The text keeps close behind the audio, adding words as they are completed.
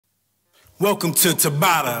Welcome to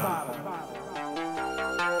Tabata.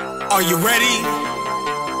 Are you ready?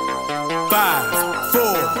 5, 4,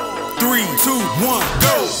 3, 2, 1,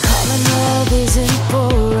 go! Common love isn't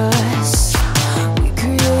for us. We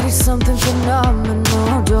created something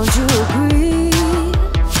phenomenal. Don't you agree?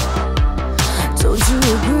 Don't you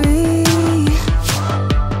agree?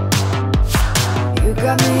 You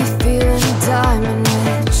got me feeling diamond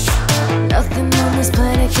rich. Nothing on this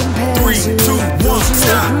planet compares to 3, 2, 1,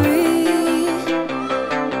 stop!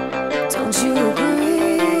 Don't you agree?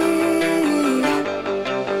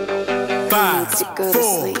 5,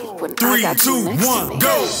 4, 3, 2, 1,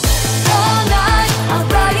 go! All night, I'll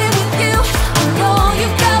ride it with you. I know you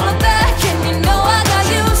got my back, and you know I got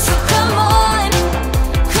you. So come on,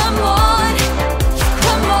 come on,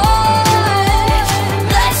 come on.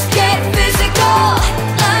 Let's get physical.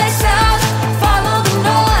 Lights out, follow the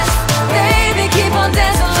noise. Baby, keep on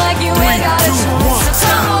dancing like you ain't got a choice. So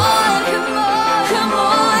come on, come on, come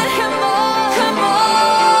on, come on, come on.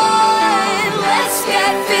 Let's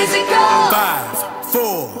get physical. 5,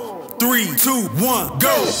 4, 3, 2, 1,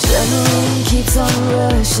 go! Adrenaline keeps on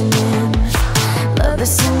rushing in. Love the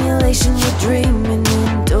simulation we're dreaming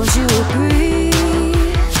in. Don't you agree?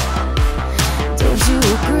 Don't you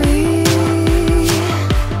agree?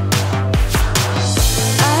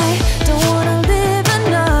 I don't wanna live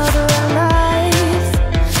another life,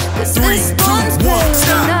 'cause this one's very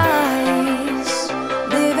nice.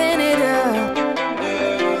 Living it up.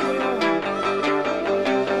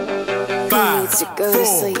 5, To go to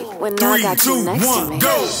sleep when I got you next to me.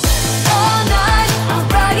 Go! All night, I'll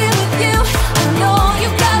ride it with you. I know you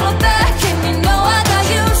got my back, and you know I got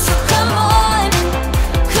you. So come on,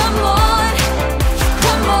 come on,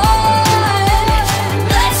 come on.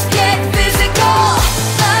 Let's get physical.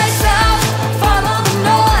 Lights out, follow the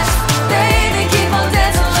noise. Baby, keep on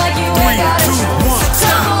dancing like you ain't got a choice. So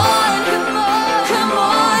come on, come on, come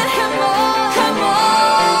on, come on, come on.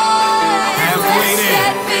 Let's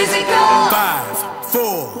get physical. 5,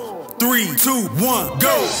 4, 3, 2, 1,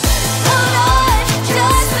 go! Hold on,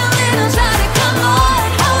 just a little time. Come on,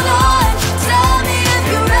 hold on. Tell me if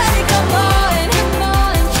you're ready. Come on, come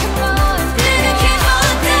on, come on. Baby, keep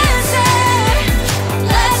on dancing.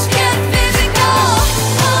 Let's get physical.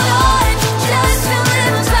 Hold on, just a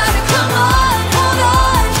little time. Come on, hold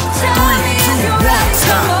on. Tell me if you're ready.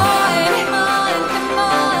 Come on, come on, come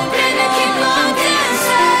on. Baby, keep on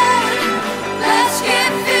dancing. Let's get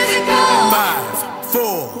physical. 5,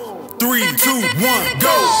 4, 3, 2, 1,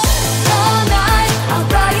 go! All night, I'll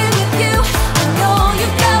ride it with you. I know you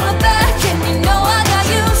got my back, and you know I got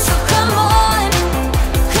you. So come on,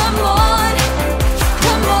 come on,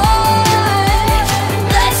 come on.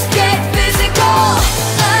 Let's get physical.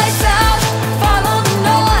 Lights out, follow the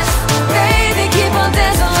noise. Baby, keep on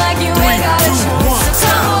dancing like you ain't got a choice. So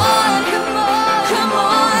come on, come on, come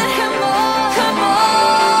on, come on, come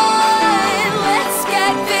on. Let's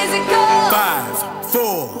get physical. 5,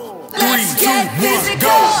 4, 3, Let's 2, get 1, physical.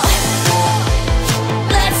 go!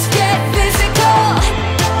 Let's get physical.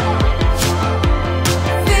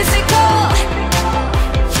 Physical.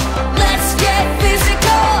 Let's get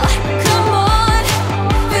physical. Come on.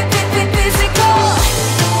 Physical.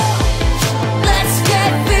 Let's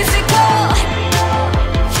get physical.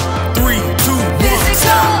 3, 2, 1, Physical.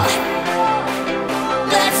 stop!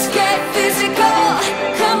 Let's get physical.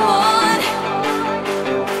 Come on.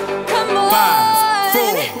 Come on. 5,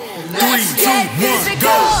 4, 3, Let's 2, get 1, physical.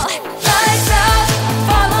 go! Lights out,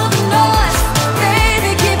 follow the noise.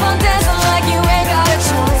 Baby, keep on dancing like you ain't got a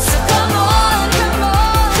choice. So come on, come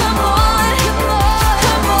on, come on, come on,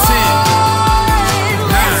 come on. 10,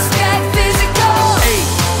 Let's get physical. 8,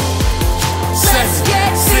 Let's 7,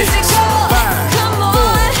 get 6, physical. 5, Come 4,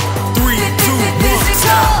 on. 3, 2, 1,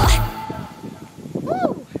 stop!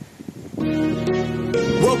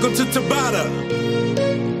 Welcome to Tabata.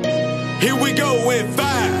 Here we go in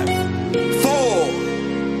 5, 4,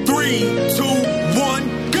 3, 2,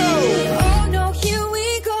 1, go! Oh no, here we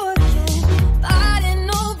go again. Fighting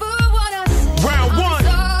over what I said. Round 1.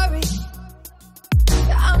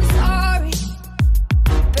 I'm sorry.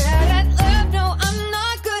 Bad at love, no, I'm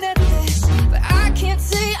not good at this. But I can't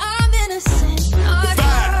say I'm innocent. Not 5,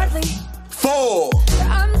 hardly. 4,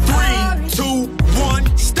 I'm 3, sorry. 2, 1,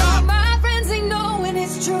 stop! My friends, they know when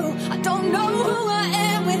it's true. I don't know who I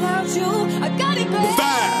am without you. I got it bad. 5,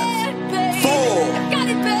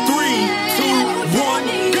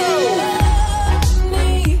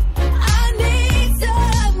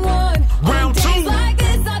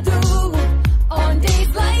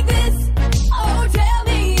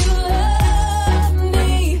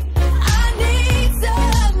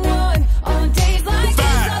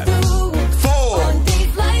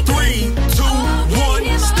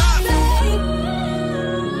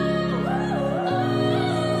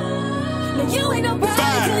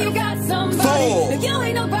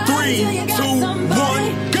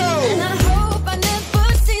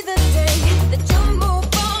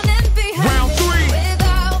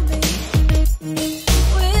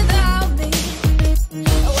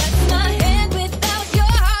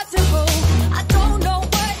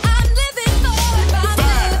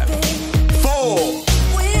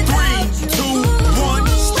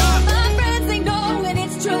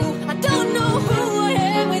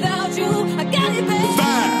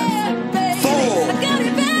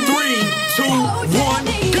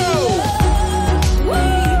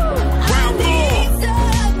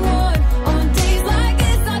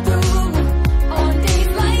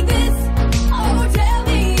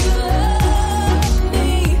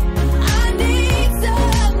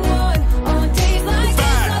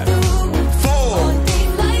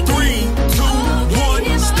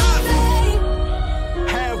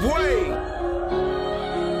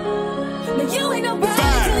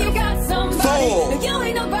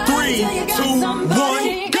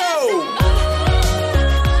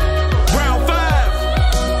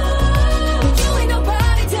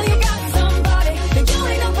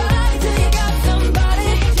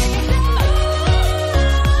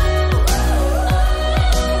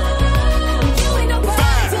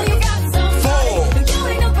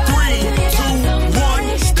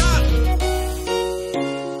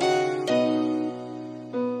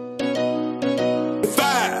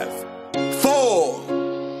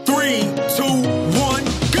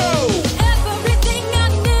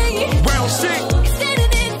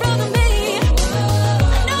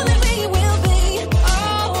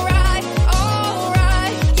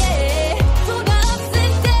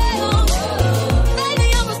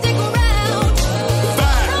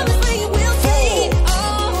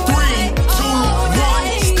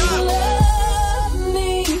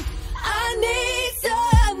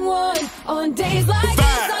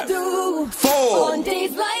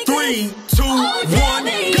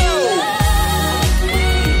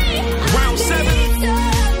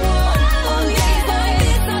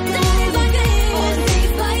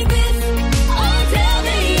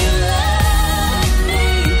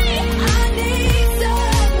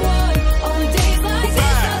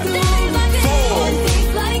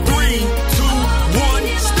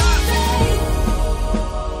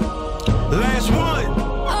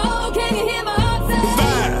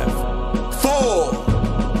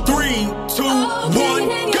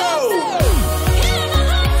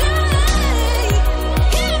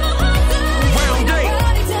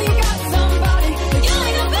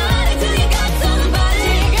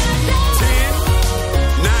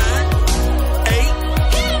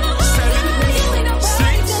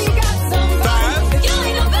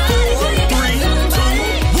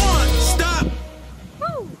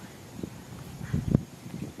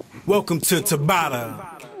 Welcome to Tabata.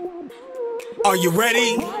 Are you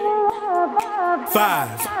ready? 5, 4,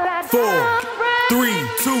 3,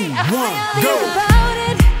 2, 1, go!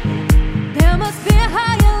 There must be a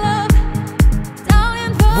higher love down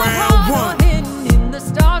in the Round one. hidden in the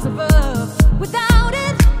stars above. Without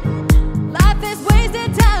it, life is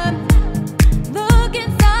wasted time. Look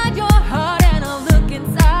inside your heart and I'll look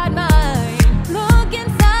inside mine. Look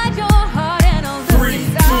inside your heart and I'll look 3, 2,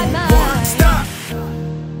 inside mine. 1, stop!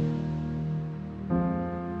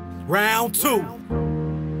 Round 2.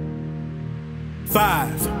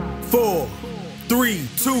 5, 4, 3,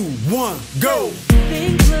 2, 1, go!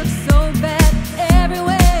 Things look so bad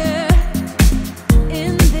everywhere.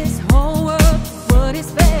 In this whole world, what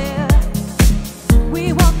is fair?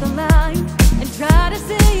 We walk the line and try to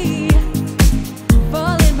see,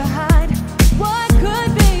 falling behind what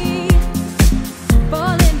could be,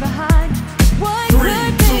 falling behind what 3,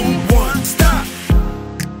 could 2, be. 1, stop!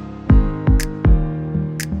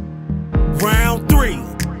 Round 3.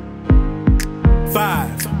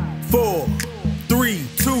 5, 4, 3,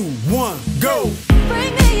 2, 1, go!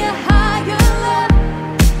 Bring me a higher love.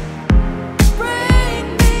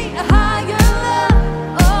 Bring me a higher love.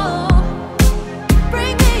 Oh,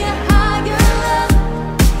 bring me a higher love.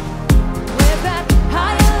 Where's that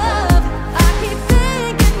higher love I keep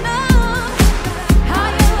thinking of?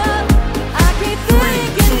 Higher love I keep 3, 2, 1,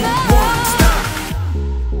 thinking of. stop!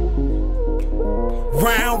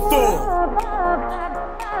 Round 4.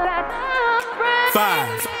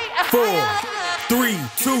 5, 4, 3,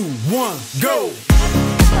 2, 1, go!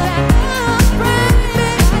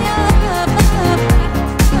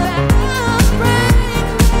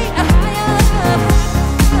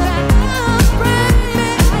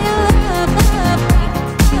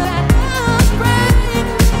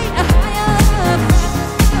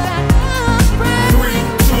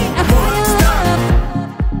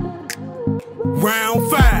 Round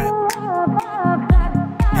 5.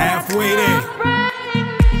 Halfway there.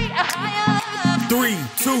 3,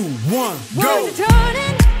 2, 1, go! Words are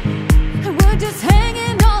turning, and we're just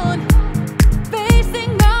hanging on,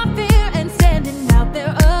 facing our fear and standing out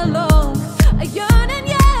there alone. A yearning,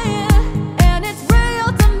 yeah, and it's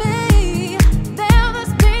real to me. There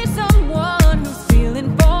must be someone who's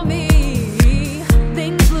feeling for me.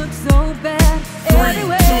 Things look so bad 3,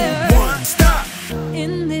 everywhere. 2, 1, stop!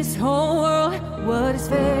 In this whole world, what is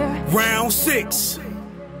fair? Round 6.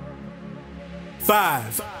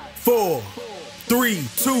 5, 4, 3,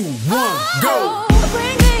 2, 1, go!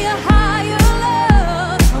 Bring me a higher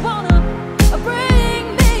love. I wanna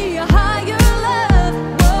bring me a higher love.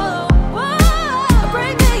 Whoa, whoa.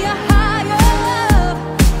 Bring me a higher love.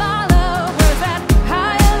 My love, where's that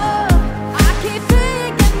higher love I keep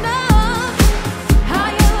thinking of?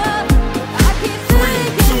 Higher love I keep 3,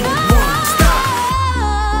 2, 1,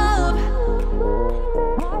 stop!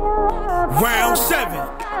 thinking of. Round 7.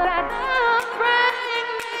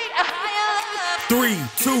 3,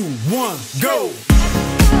 2, 1, go!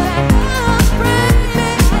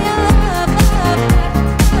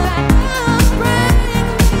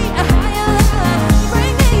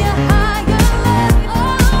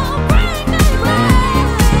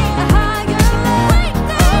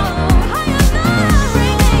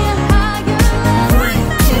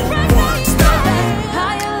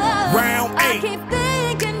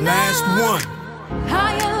 Last one.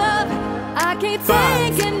 Higher love, I keep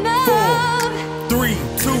 5, thinking 4, of. 3,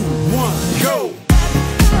 2, 1, go!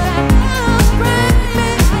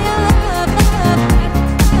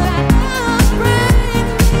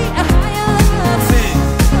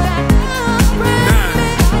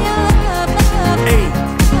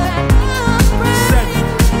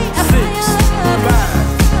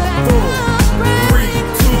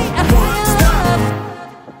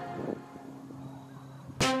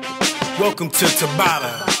 Welcome to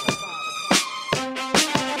Tabata.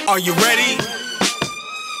 Are you ready?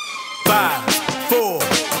 5, 4,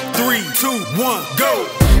 3, 2, 1, go!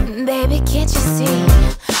 Baby, can't you see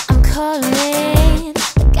I'm calling? A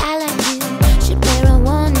guy like you should wear a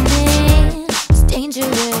warning. It's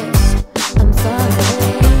dangerous, I'm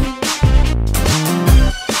falling.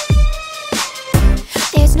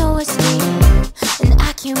 There's no escape, and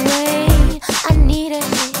I can't wait. I need a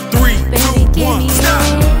hit. 3, Baby, 2, give 1, me stop!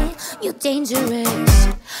 it. You're dangerous,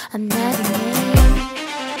 I'm not a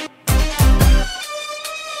man.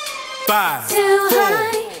 5, Too 4,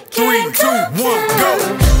 high, 3, 2, 1, go!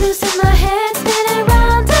 Losing my head, spinning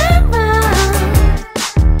round and round.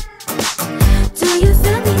 Do you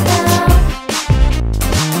feel me now?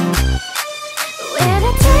 When I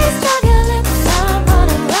taste of your lips, I'm on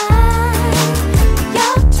a ride.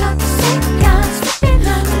 Your toxic, I'm slipping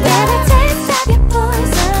out. When I taste of your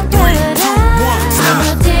poison,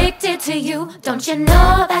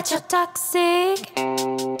 toxic.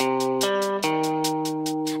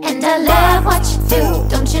 And I love what you do.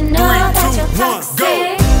 Don't you know that you're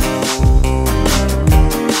toxic?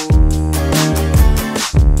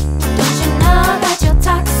 Don't you know that you're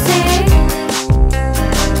toxic?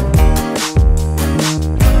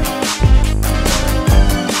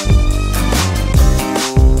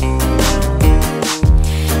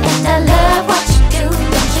 And I love what you do.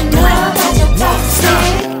 Don't you know that you're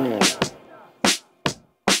toxic?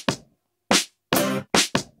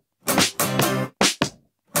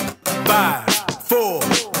 5, 4,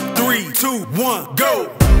 3, 2, 1, go!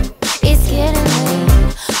 It's getting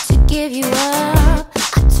late to give you up. I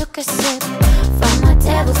took a sip from my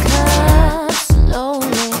devil cup.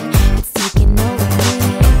 Slowly, it's taking over me.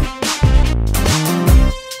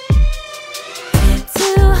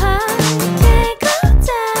 Too high, can't go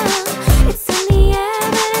down. It's in the air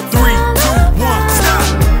and it's 3, all 2, 1, stop!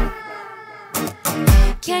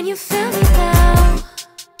 around. Can you feel me now?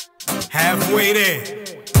 Halfway there.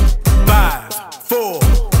 5, 4,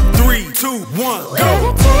 3, 2, 1, With go! a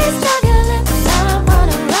taste of your lips, I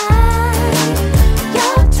wanna ride.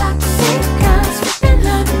 Your toxic comes slipping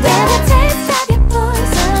up. With a taste of your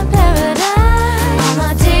poison paradise. I'm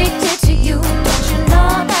addicted to you. Don't you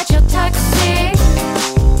know that you're toxic?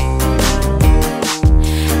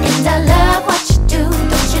 And I love what you do.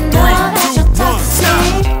 Don't you know that you're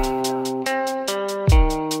toxic?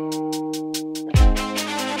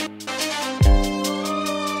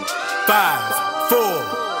 5, 4,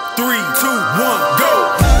 3, 2, 1,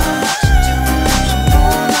 go! Don't you know that you're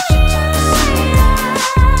toxic?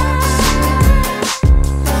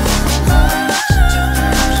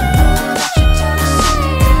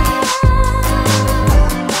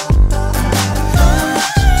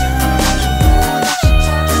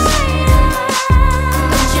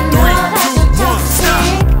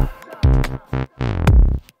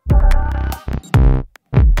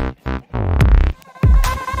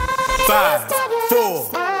 5, 4,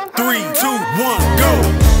 3, 2, 1, go!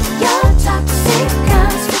 Your toxic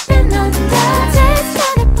comes slipping under. Taste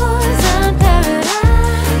of the poison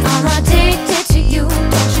paradise. I'm addicted to you.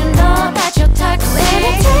 Don't you know that you're toxic? With a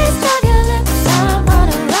taste of your lips, I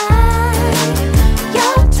wanna ride.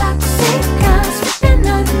 Your toxic comes slipping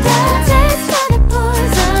under. Taste of the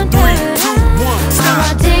poison 3, 2, 1, paradise. stop! I'm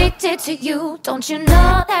addicted to you. Don't you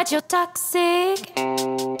know that you're toxic?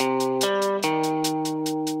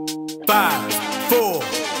 5, 4,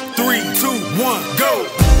 3, 2, 1, go!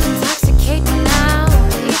 Intoxicate me now,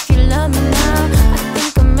 if you love me now. I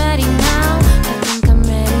think I'm ready now, I think I'm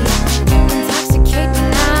ready. Intoxicate me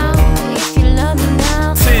now, if you love me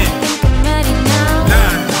now. 10, I think I'm ready now.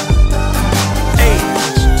 9, 8,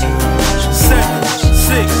 7,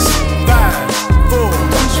 6, 5, 4,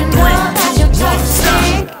 Don't you 3, know that 2, you're 1, stop!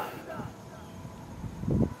 toxic?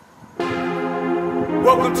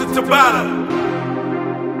 Welcome to Tabata.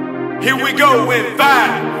 Here we go in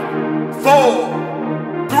 5,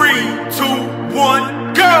 4, 3, 2,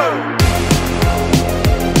 1, go!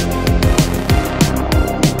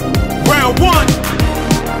 Round 1.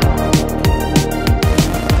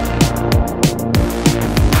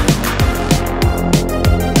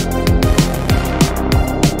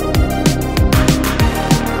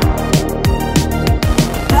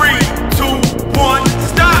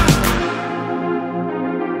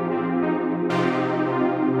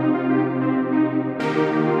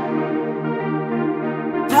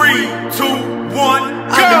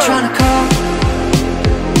 Trying to call.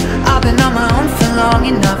 I've been on my own for long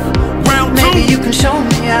enough. Round 2. Maybe you can show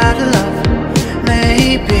me how to love.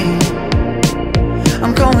 Maybe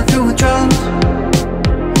I'm going through withdrawals.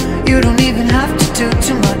 You don't even have to do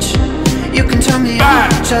too much. You can turn me on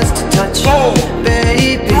 5, just a touch. 4,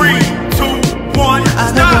 baby. 3, 2, 1, I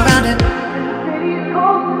look stop! around it.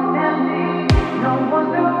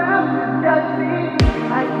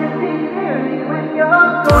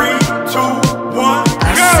 3, 2, 1,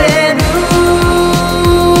 go! I said,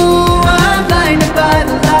 ooh, I'm blinded by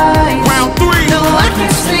the light. Round 3. No, I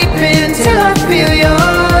can't sleep until I feel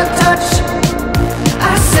your touch. I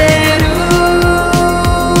said,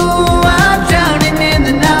 ooh, I'm drowning in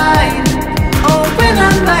the night. Oh, when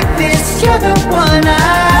I'm like this, you're the one I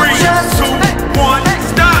 3, trust. 2, 1,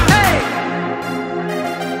 stop! Hey.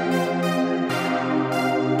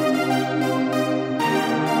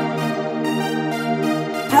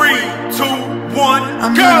 3, 2, 1,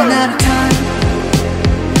 I'm go! running out of time,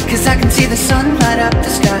 'cause I can see the sun light up the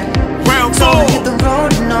sky. Round So I 4. hit the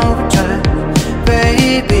road in overdrive.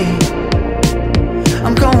 Baby,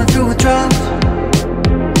 I'm going through withdrawals.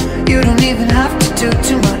 You don't even have to do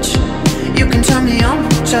too much. You can turn me on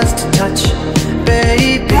with just a touch.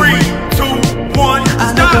 Baby, 3, 2, 1, I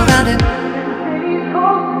look stop! around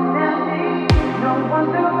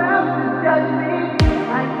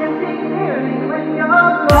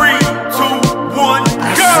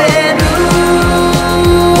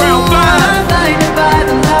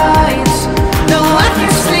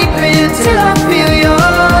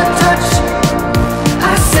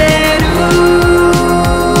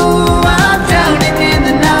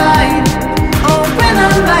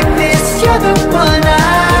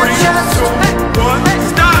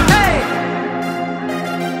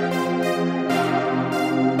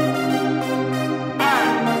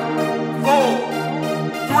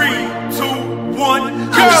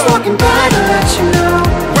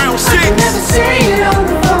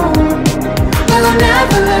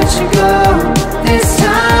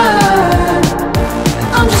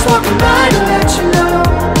walking by to let you know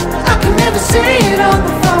I can never say it on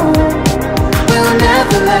the phone. We'll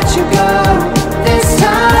never let you go this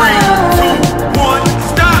time. 3, 2, 1,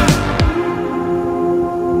 stop.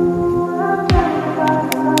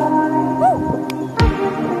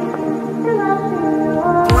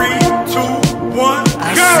 3, 2, 1, go.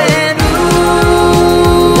 I said,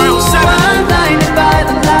 ooh, Round 7. I'm blinded by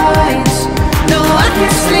the lights. No, I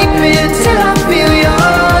can't sleep until I feel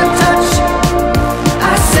your touch.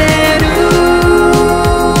 I said,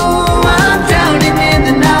 ooh, I'm drowning in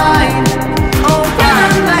the night. Oh, when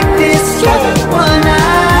I'm like this, you're the one I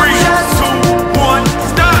 3, trust. 2, 1,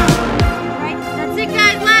 stop. Right, that's it,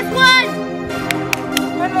 guys. Last one.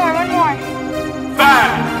 One more.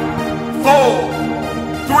 5, 4,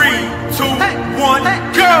 3, 2, 1,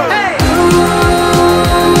 go. Hey. Ooh,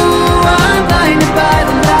 I'm blinded by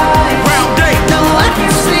the lights. Round 8. No, I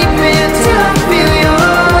can't sleep until I feel your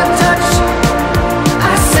touch.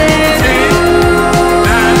 I said, 10, ooh,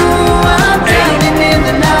 9, I'm drowning in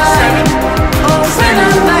the night. 7, Oh, when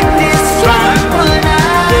I'm like this, you're the one I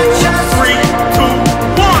trust. 3, 2,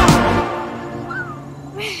 1.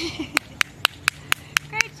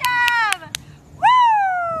 Great job. Woo!